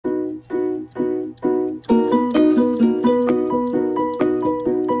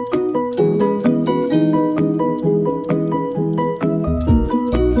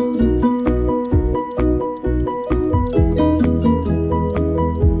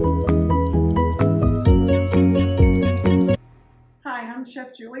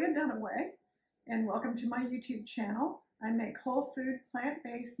Julia Dunaway, and welcome to my YouTube channel. I make whole food,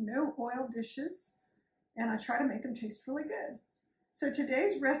 plant-based, no oil dishes, and I try to make them taste really good. So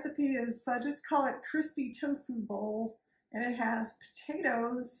today's recipe is, I just call it Crispy Tofu Bowl, and it has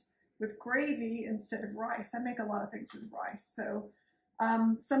potatoes with gravy instead of rice. I make a lot of things with rice. So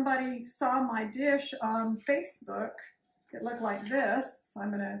somebody saw my dish on Facebook. It looked like this. I'm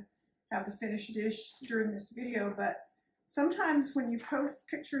gonna have the finished dish during this video, but sometimes when you post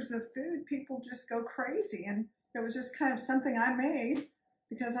pictures of food, people just go crazy, and it was just kind of something I made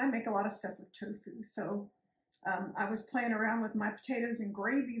because I make a lot of stuff with tofu. So I was playing around with my potatoes and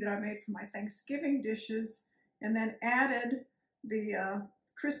gravy that I made for my Thanksgiving dishes, and then added the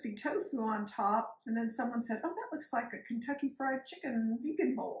crispy tofu on top, and then someone said, oh, that looks like a Kentucky Fried Chicken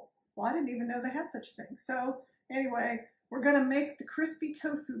vegan bowl. Well, I didn't even know they had such a thing. So anyway, we're gonna make the crispy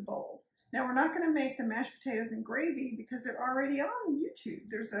tofu bowl. Now we're not gonna make the mashed potatoes and gravy because they're already on YouTube.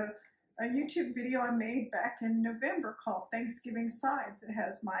 There's a YouTube video I made back in November called Thanksgiving Sides. It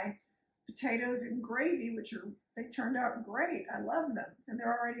has my potatoes and gravy, they turned out great. I love them, and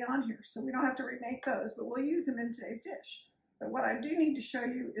they're already on here. So we don't have to remake those, but we'll use them in today's dish. But what I do need to show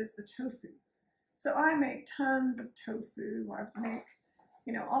you is the tofu. So I make tons of tofu. I make,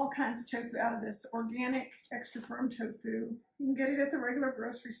 all kinds of tofu out of this organic Extra Firm Tofu. You can get it at the regular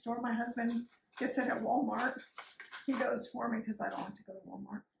grocery store. My husband gets it at Walmart. He goes for me because I don't like to go to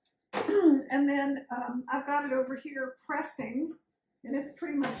Walmart. And then I've got it over here pressing, and it's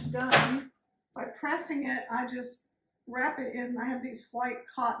pretty much done. By pressing it, I just wrap it in. I have these white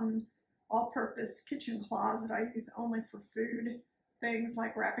cotton all-purpose kitchen cloths that I use only for food things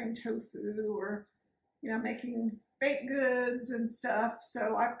like wrapping tofu or, making baked goods and stuff.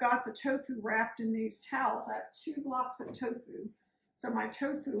 So I've got the tofu wrapped in these towels. I have 2 blocks of tofu. So my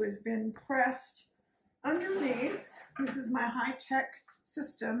tofu has been pressed underneath. This is my high-tech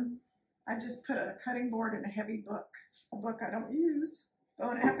system. I just put a cutting board in a heavy book, a book I don't use,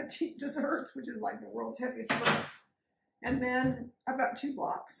 Bon Appetit Desserts, which is like the world's heaviest book. And then I've got 2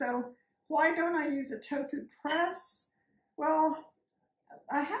 blocks. So why don't I use a tofu press? Well,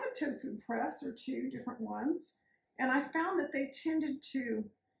 I have a tofu press, or 2 different ones, and I found that they tended to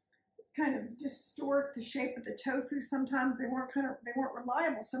kind of distort the shape of the tofu. Sometimes they weren't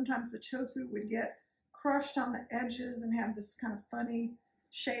reliable. Sometimes the tofu would get crushed on the edges and have this kind of funny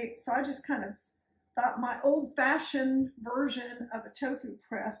shape. So I just kind of thought my old-fashioned version of a tofu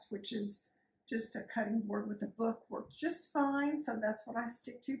press, which is just a cutting board with a book, worked just fine. So that's what I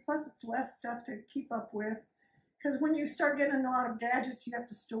stick to. Plus it's less stuff to keep up with, because when you start getting a lot of gadgets, you have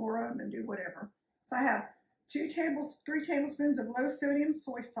to store them and do whatever. So I have 3 tablespoons of low sodium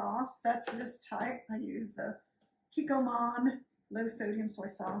soy sauce. That's this type. I use the Kikkoman low sodium soy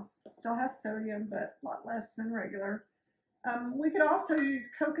sauce. It still has sodium, but a lot less than regular. We could also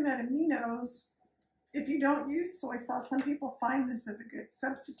use coconut aminos. If you don't use soy sauce, some people find this as a good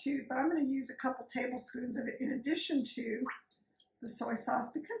substitute, but I'm going to use a couple tablespoons of it in addition to the soy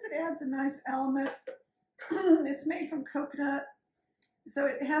sauce because it adds a nice element. It's made from coconut, so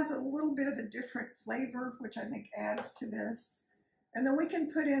it has a little bit of a different flavor, which I think adds to this. And then we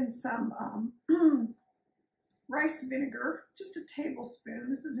can put in some rice vinegar, just a tablespoon.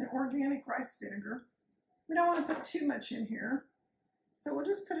 This is an organic rice vinegar. We don't want to put too much in here, so we'll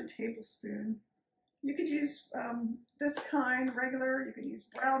just put a tablespoon. You could use this kind, regular. You could use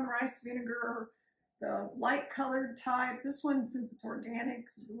brown rice vinegar, the light colored type. This one, since it's organic,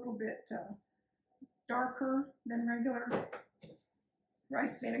 is a little bit darker than regular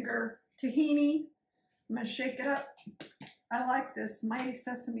rice vinegar. Tahini, I'm gonna shake it up. I like this Mighty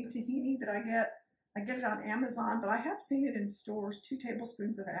Sesame Tahini that I get. I get it on Amazon, but I have seen it in stores, 2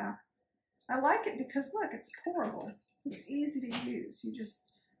 tablespoons of that. I like it because look, it's pourable. It's easy to use. You just,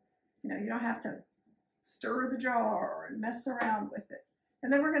 you don't have to stir the jar and mess around with it.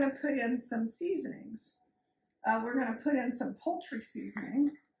 And then we're gonna put in some seasonings. We're gonna put in some poultry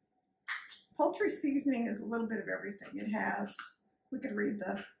seasoning. Poultry seasoning is a little bit of everything. It has, we could read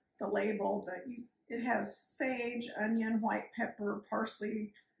the label, but it has sage, onion, white pepper,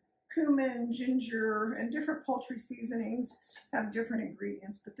 parsley, cumin, ginger, and different poultry seasonings have different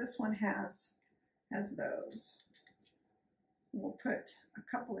ingredients, but this one has those. We'll put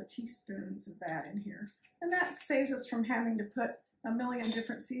a couple of teaspoons of that in here. And that saves us from having to put a million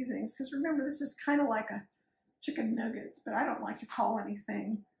different seasonings, because remember, this is kind of like a chicken nuggets, but I don't like to call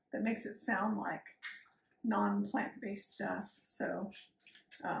anything that makes it sound like non-plant-based stuff. So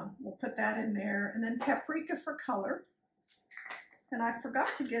we'll put that in there. And then paprika for color. And I forgot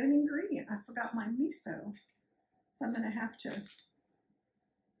to get an ingredient. I forgot my miso. So I'm going to have to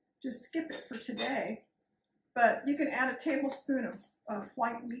just skip it for today. But you can add a tablespoon of of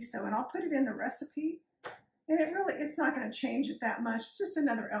white miso, and I'll put it in the recipe. And it's not going to change it that much. It's just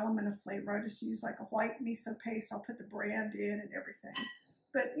another element of flavor. I just use like a white miso paste. I'll put the brand in and everything.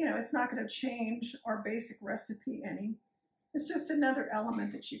 But, you know, it's not going to change our basic recipe any. It's just another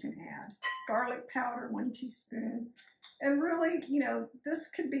element that you can add. Garlic powder, 1 teaspoon. And really, you know, this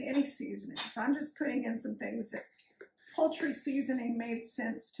could be any seasoning. So I'm just putting in some things that poultry seasoning made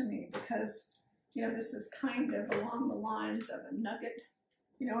sense to me because, you know, this is kind of along the lines of a nugget.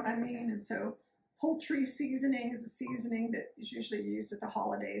 You know what I mean? And so poultry seasoning is a seasoning that is usually used at the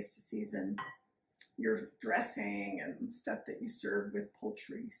holidays to season your dressing and stuff that you serve with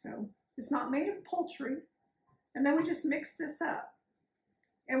poultry. So it's not made of poultry. And then we just mix this up.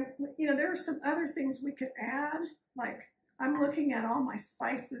 And, you know, there are some other things we could add. Like, I'm looking at all my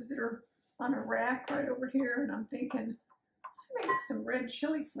spices that are on a rack right over here, and I'm thinking, I think some red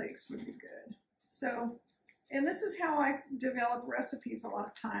chili flakes would be good. So, and this is how I develop recipes a lot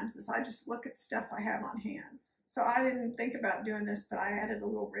of times, is I just look at stuff I have on hand. So I didn't think about doing this, but I added a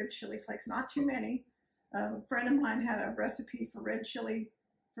little red chili flakes, not too many. A friend of mine had a recipe for red chili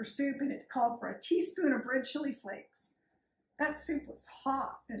for soup, and it called for a teaspoon of red chili flakes. That soup was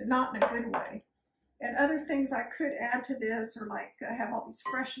hot, and not in a good way. And other things I could add to this are like, I have all these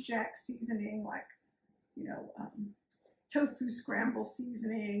fresh jack seasoning, like, you know, tofu scramble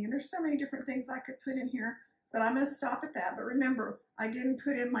seasoning, and there's so many different things I could put in here, but I'm going to stop at that. But remember, I didn't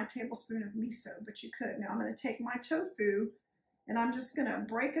put in my tablespoon of miso, but you could. Now I'm going to take my tofu, and I'm just going to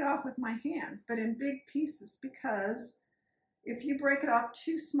break it off with my hands, but in big pieces, because if you break it off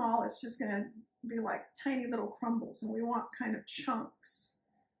too small, it's just going to be like tiny little crumbles, and we want kind of chunks,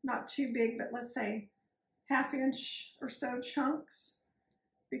 not too big, but let's say 1/2 inch or so chunks,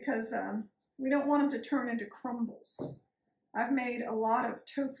 because we don't want them to turn into crumbles. I've made a lot of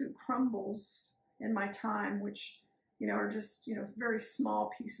tofu crumbles in my time, which, you know, are just, you know, very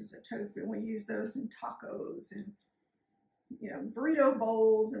small pieces of tofu. We use those in tacos and, you know, burrito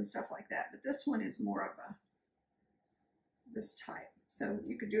bowls and stuff like that. But this one is more of this type. So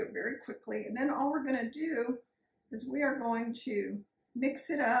you could do it very quickly. And then all we're going to do is we are going to mix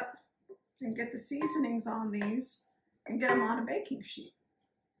it up and get the seasonings on these and get them on a baking sheet.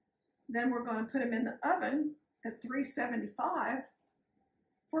 Then we're going to put them in the oven at 375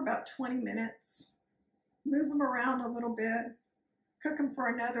 for about 20 minutes. Move them around a little bit. Cook them for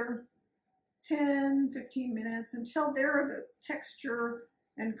another 10, 15 minutes until they're the texture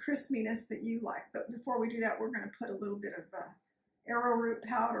and crispiness that you like. But before we do that, we're going to put a little bit of arrowroot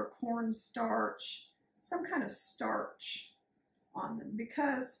powder, cornstarch, some kind of starch on them,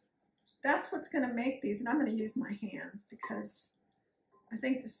 because that's what's going to make these. And I'm going to use my hands because I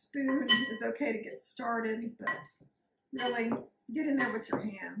think the spoon is okay to get started, but really get in there with your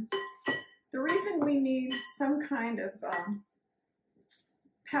hands. The reason we need some kind of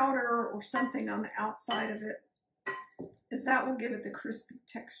powder or something on the outside of it is that will give it the crispy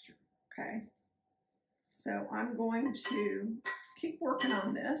texture, okay? So I'm going to keep working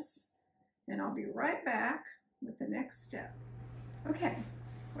on this, and I'll be right back with the next step. Okay,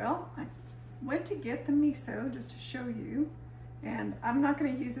 well, I went to get the miso just to show you, and I'm not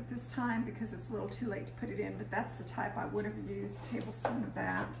going to use it this time because it's a little too late to put it in, but that's the type I would have used, a tablespoon of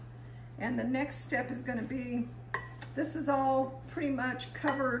that. And the next step is going to be, this is all pretty much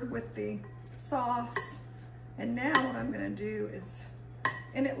covered with the sauce, and now what I'm going to do is,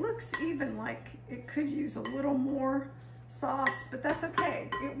 and it looks even like it could use a little more sauce, but that's okay.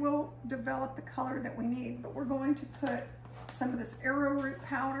 It will develop the color that we need, but we're going to put some of this arrowroot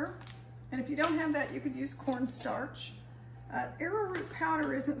powder, and if you don't have that, you could use cornstarch. Arrowroot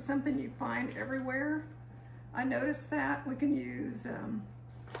powder isn't something you find everywhere. I noticed that. We can use,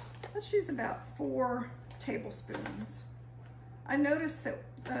 let's use about 4 tablespoons. I noticed that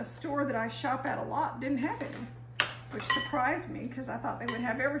the store that I shop at a lot didn't have any, which surprised me because I thought they would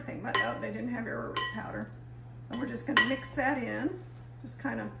have everything, but no, they didn't have arrowroot powder. And we're just going to mix that in, just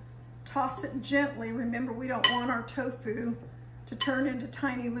kind of toss it gently. Remember, we don't want our tofu to turn into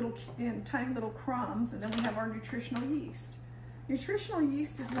tiny little crumbs, and then we have our nutritional yeast. Nutritional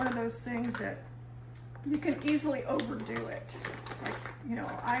yeast is one of those things that you can easily overdo it. Like, you know,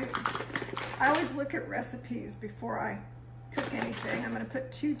 I always look at recipes before I cook anything. I'm going to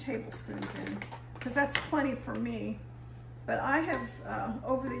put 2 tablespoons in because that's plenty for me. But I have,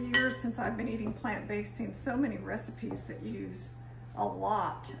 over the years since I've been eating plant-based, seen so many recipes that use a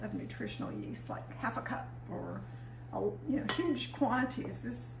lot of nutritional yeast, like 1/2 cup or, you know, huge quantities.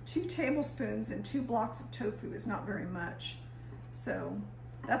 This 2 tablespoons and 2 blocks of tofu is not very much. So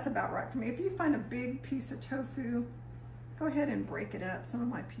that's about right for me. If you find a big piece of tofu, go ahead and break it up. Some of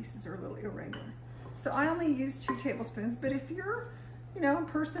my pieces are a little irregular. So I only use 2 tablespoons, but if you're you know, a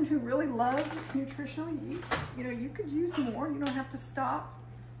person who really loves nutritional yeast, you know, you could use more. You don't have to stop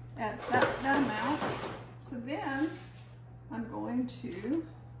at that amount. So then I'm going to,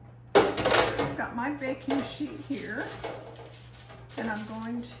 I've got my baking sheet here, and I'm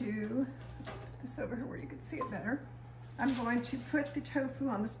going to, put this over here where you can see it better. I'm going to put the tofu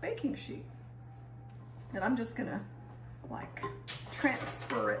on this baking sheet. And I'm just gonna like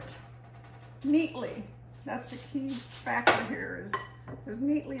transfer it neatly. That's the key factor here, is as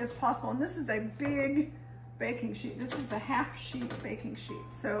neatly as possible. And this is a big baking sheet. This is a half sheet baking sheet.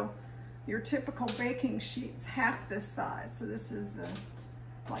 So your typical baking sheet's half this size. So this is the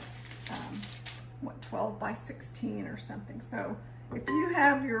like, what, 12 by 16 or something. So if you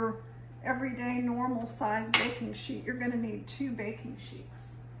have your everyday normal size baking sheet, you're gonna need 2 baking sheets.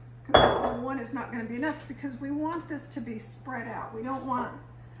 Because one is not gonna be enough, because we want this to be spread out. We don't want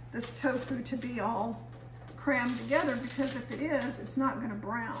this tofu to be all crammed together, because if it is, it's not gonna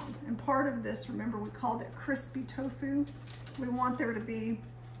brown. And part of this, remember, we called it crispy tofu. We want there to be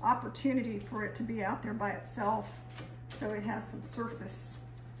opportunity for it to be out there by itself, so it has some surface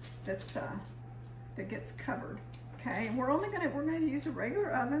that's that gets covered. Okay, and we're gonna use a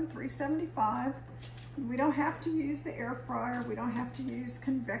regular oven, 375. We don't have to use the air fryer. We don't have to use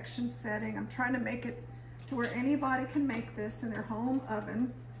convection setting. I'm trying to make it to where anybody can make this in their home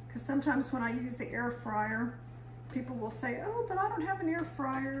oven, because sometimes when I use the air fryer, people will say, oh, but I don't have an air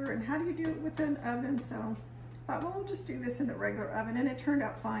fryer, and how do you do it with an oven? So I thought, well, we'll just do this in the regular oven, and it turned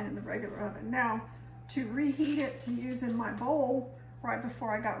out fine in the regular oven. Now, to reheat it to use in my bowl right before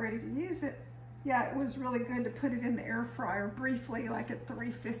I got ready to use it, yeah, it was really good to put it in the air fryer briefly, like at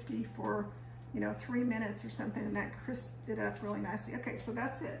 350 for, you know, 3 minutes or something, and that crisped it up really nicely. Okay, so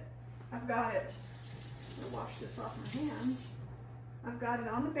that's it. I've got it. I'm gonna wash this off my hands. I've got it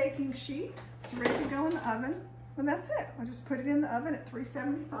on the baking sheet. It's ready to go in the oven, and that's it. I'll just put it in the oven at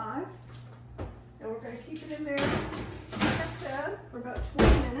 375, and we're gonna keep it in there, like I said, for about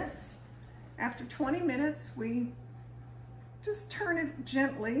 20 minutes. After 20 minutes, we just turn it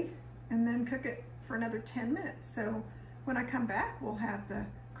gently and then cook it for another 10 minutes. So when I come back, we'll have the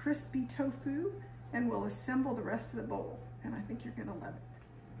crispy tofu, and we'll assemble the rest of the bowl, and I think you're gonna love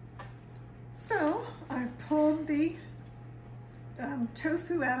it. So I pulled the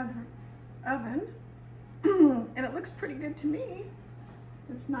tofu out of the oven, and it looks pretty good to me.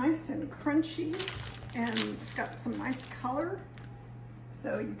 It's nice and crunchy, and it's got some nice color,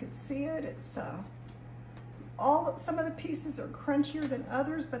 so you can see it. It's some of the pieces are crunchier than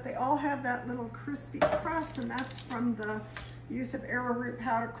others, but they all have that little crispy crust, and that's from the use of arrowroot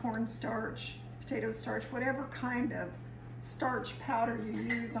powder, cornstarch, potato starch, whatever kind of starch powder you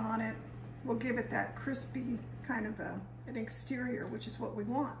use on it will give it that crispy kind of an exterior, which is what we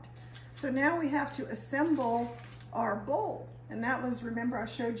want. So now we have to assemble our bowl, and that was, remember I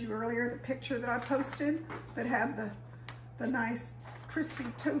showed you earlier the picture that I posted that had the nice crispy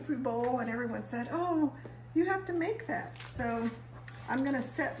tofu bowl, and everyone said, oh, you have to make that. So I'm gonna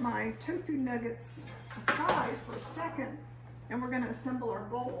set my tofu nuggets aside for a second, and we're gonna assemble our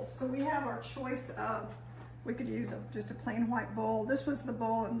bowl. So we have our choice of, we could use just a plain white bowl. This was the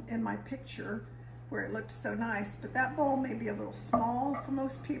bowl in my picture where it looked so nice, but that bowl may be a little small for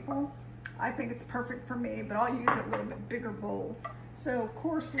most people. I think it's perfect for me, but I'll use a little bit bigger bowl. So of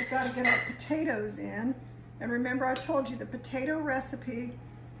course we've got to get our potatoes in. And remember I told you the potato recipe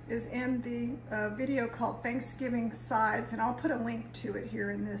is in the video called Thanksgiving Sides, and I'll put a link to it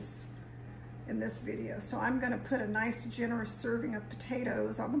here in this video. So I'm gonna put a nice generous serving of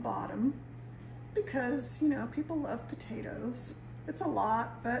potatoes on the bottom, because, you know, people love potatoes. It's a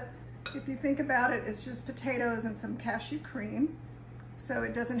lot, but if you think about it, it's just potatoes and some cashew cream. So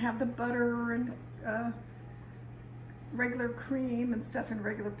it doesn't have the butter and regular cream and stuff in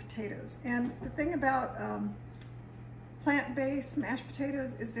regular potatoes. And the thing about plant-based mashed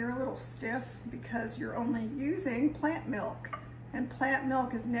potatoes is they're a little stiff, because you're only using plant milk. And plant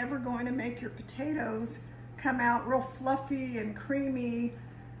milk is never going to make your potatoes come out real fluffy and creamy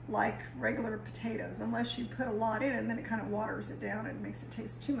like regular potatoes, unless you put a lot in it, and then it kind of waters it down and makes it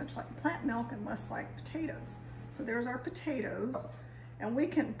taste too much like plant milk and less like potatoes. So there's our potatoes, and we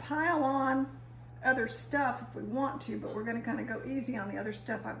can pile on other stuff if we want to, but we're gonna kind of go easy on the other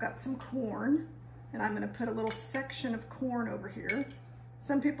stuff. I've got some corn, and I'm gonna put a little section of corn over here.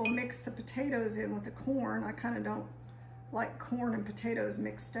 Some people mix the potatoes in with the corn. I kind of don't like corn and potatoes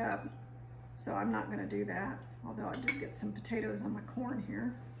mixed up, so I'm not gonna do that, although I did get some potatoes on my corn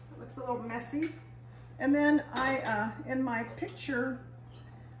here. It looks a little messy. And then in my picture,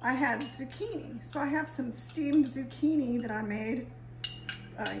 I had zucchini. So I have some steamed zucchini that I made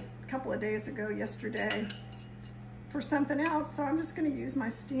a couple of days ago, yesterday, for something else, so I'm just going to use my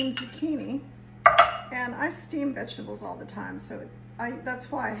steamed zucchini. And I steam vegetables all the time, so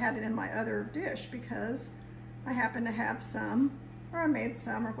that's why I had it in my other dish, because I happen to have some, or I made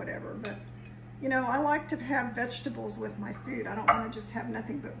some or whatever. But you know, I like to have vegetables with my food. I don't want to just have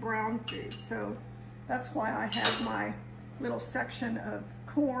nothing but brown food. So that's why I have my little section of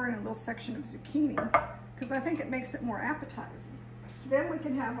corn and a little section of zucchini, because I think it makes it more appetizing. Then we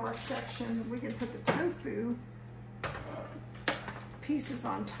can have our section, we can put the tofu pieces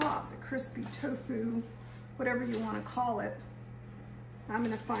on top, the crispy tofu, whatever you want to call it. I'm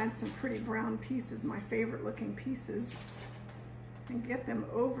going to find some pretty brown pieces, my favorite looking pieces, and get them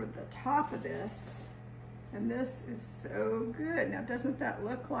over the top of this. And this is so good. Now, doesn't that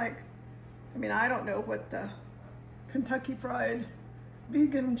look like, I mean, I don't know what the Kentucky Fried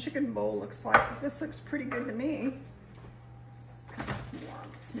Vegan Chicken Bowl looks like, but this looks pretty good to me. It's kind of warm.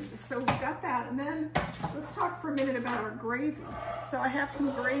 Let's move this. So we got that, and then let's talk for a minute about our gravy. So I have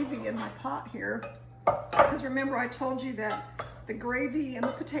some gravy in my pot here, because remember I told you that the gravy and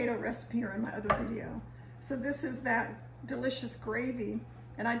the potato recipe are in my other video. So this is that delicious gravy,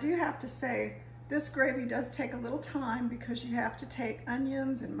 and I do have to say this gravy does take a little time, because you have to take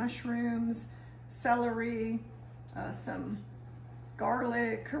onions and mushrooms, celery, some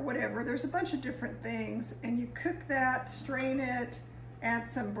garlic or whatever. There's a bunch of different things, and you cook that, strain it, add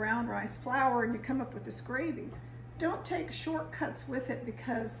some brown rice flour, and you come up with this gravy. Don't take shortcuts with it,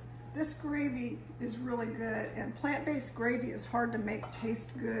 because this gravy is really good, and plant-based gravy is hard to make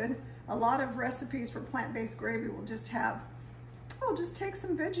taste good. A lot of recipes for plant-based gravy will just have, oh, just take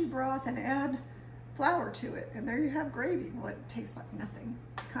some veggie broth and add flour to it, and there you have gravy. Well, it tastes like nothing.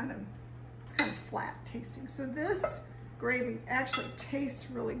 It's kind of flat tasting. So this gravy actually tastes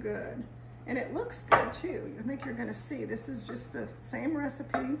really good, and it looks good too. I think you're going to see this is just the same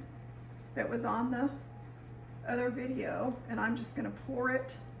recipe that was on the other video, and I'm just going to pour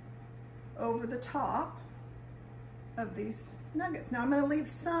it over the top of these nuggets. Now I'm going to leave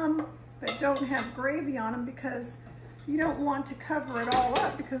some that don't have gravy on them, because you don't want to cover it all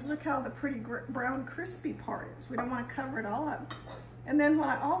up, because look how the pretty brown crispy part is. We don't want to cover it all up. And then what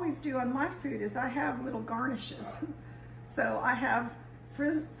I always do on my food is I have little garnishes. So I have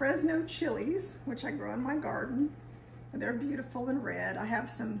Fresno chilies, which I grow in my garden, and they're beautiful and red. I have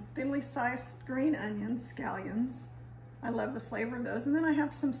some thinly sliced green onions, scallions. I love the flavor of those. And then I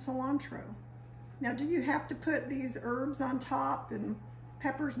have some cilantro. Now, do you have to put these herbs on top and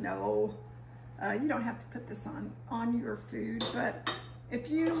peppers? No, you don't have to put this on your food. But if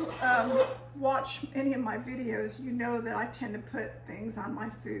you watch any of my videos, you know that I tend to put things on my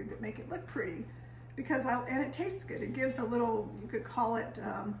food that make it look pretty, because and it tastes good. It gives a little, you could call it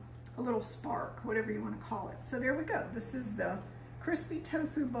a little spark, whatever you want to call it. So there we go. This is the crispy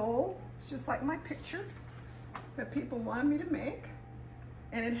tofu bowl. It's just like my picture that people wanted me to make.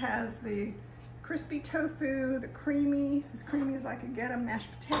 And it has the crispy tofu, the as creamy as I could get them, mashed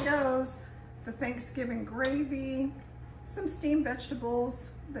potatoes, the Thanksgiving gravy, some steamed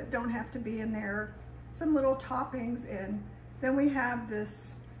vegetables that don't have to be in there, some little toppings, and then we have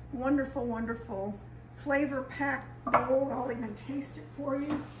this wonderful, wonderful flavor-packed bowl. I'll even taste it for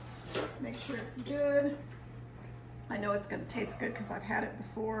you. Make sure it's good. I know it's going to taste good because I've had it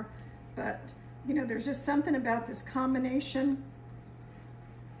before, but you know, there's just something about this combination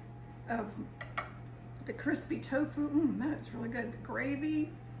of the crispy tofu, that is really good, the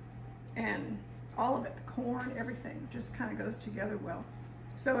gravy, and all of it, the corn, everything just kind of goes together well.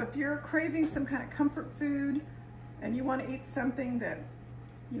 So if you're craving some kind of comfort food and you want to eat something that,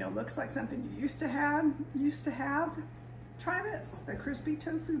 you know, looks like something you used to have, try this, the crispy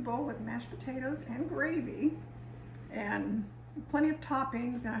tofu bowl with mashed potatoes and gravy, and plenty of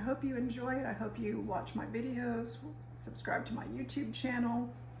toppings. And I hope you enjoy it. I hope you watch my videos, subscribe to my YouTube channel,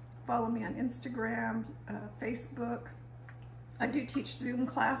 follow me on Instagram, Facebook. I do teach Zoom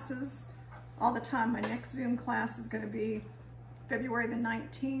classes all the time. My next Zoom class is going to be February the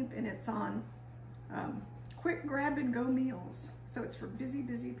 19th, and it's on quick grab and go meals. So it's for busy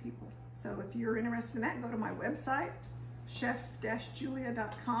people. So if you're interested in that, go to my website,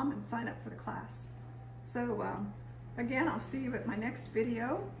 chef-julia.com, and sign up for the class. So again, I'll see you at my next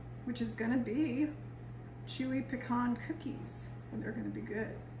video, which is going to be chewy pecan cookies, and they're going to be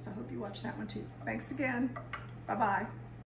good. So I hope you watch that one too. Thanks again. Bye-bye.